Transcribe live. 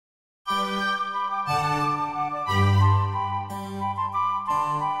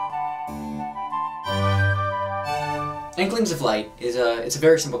Inklings of Light is it's a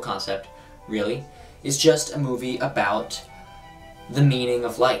very simple concept, really. It's just a movie about the meaning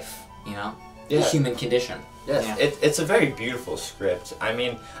of life, you know? The human condition. Yes, yeah. It's a very beautiful script. I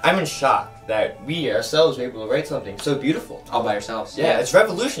mean, I'm in shock that we ourselves were able to write something so beautiful. All by ourselves. Yeah, it's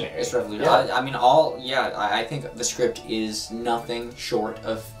revolutionary. It's revolutionary. Yeah. I mean, I think the script is nothing short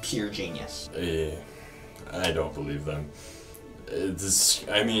of pure genius. I don't believe them.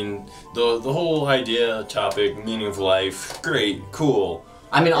 I mean, the whole idea, topic, meaning of life, great, cool.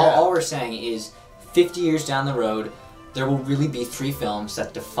 I mean, all we're saying is 50 years down the road, there will really be 3 films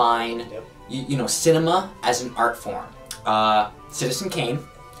that define, you know, cinema as an art form. Citizen Kane,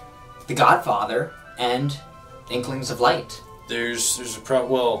 The Godfather, and Inklings of Light. There's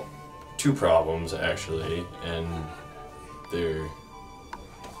well, 2 problems actually, and they're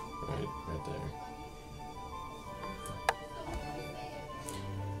right there.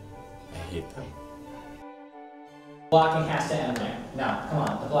 I hate them. Blocking has to end there. No, come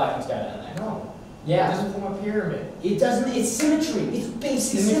on, the blocking's got to end there. No. Yeah. It doesn't form a pyramid. It doesn't, it's symmetry. It's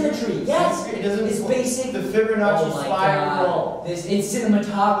basic symmetry. Yes. It doesn't. It's basic. The Fibonacci Oh my spiral. God. It's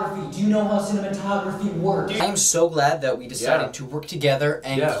cinematography. Do you know how cinematography works? I am so glad that we decided to work together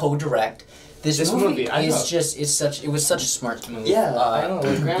and co-direct. This movie is just, it was such a smart movie. Yeah, I know.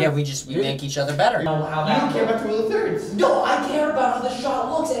 We make each other better. You know how You don't care about the rule of thirds. No, I care about how the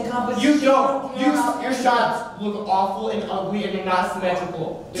shot looks and composition. You don't. Your shots look awful and ugly and they're not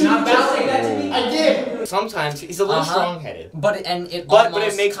symmetrical. They're Did not you just balanced. say that to me? I did. Sometimes he's a little strong-headed. But it it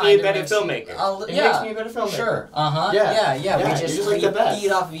makes me a better filmmaker. It makes me a better filmmaker. Sure. Yeah. We You're just just like the best.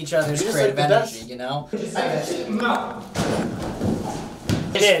 feed off of each other's You're just creative like the energy, best. you know? No.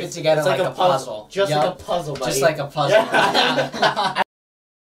 Just fit together like a puzzle. Just like a puzzle, buddy. Just like a puzzle. Yeah.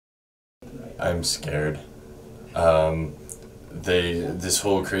 I'm scared. This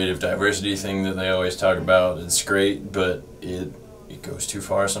whole creative diversity thing that they always talk about, it's great, but it goes too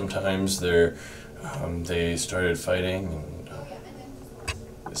far sometimes. They started fighting, and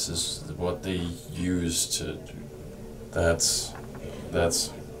this is what they use to. That's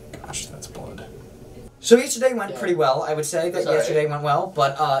blood. So yesterday went pretty well. I would say that yesterday went well,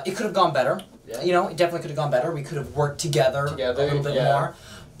 but it could have gone better. Yeah. You know, it definitely could have gone better. We could have worked together a little bit more.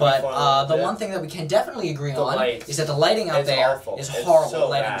 But the one thing that we can definitely agree on is that the lighting out there is horrible. The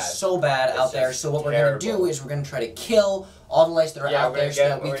lighting is so bad out there. So what we're going to do is we're going to try to kill all the lights that are out there so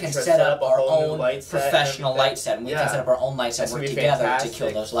that we can set up our own professional light set. And we can set up our own light set and work together to kill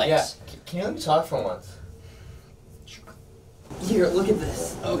those lights. Yeah. Can you let me talk for once? Here, look at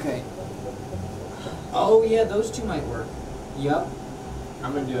this. Okay. Oh yeah, those 2 might work. Yep.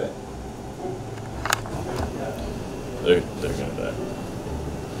 I'm gonna do it. They're gonna die.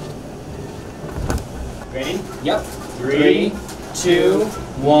 Ready? Yep. 3, 2,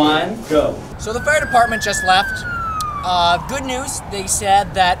 1, go. So the fire department just left. Good news, they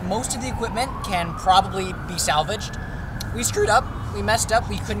said that most of the equipment can probably be salvaged. We screwed up, we messed up,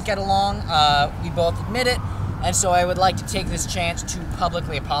 we couldn't get along, we both admit it, and so I would like to take this chance to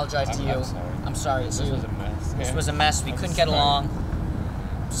publicly apologize to you. I'm sorry. This was a mess. This was a mess, we couldn't get along.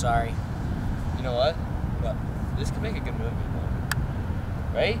 I'm sorry. You know what? This could make a good movie, though.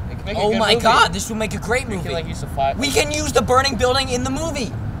 Right? It could make a Oh good my movie. God, this will make a great movie. We can, like, use the fire. We can use the burning building in the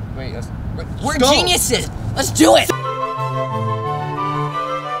movie. Wait, We're geniuses. Let's do it.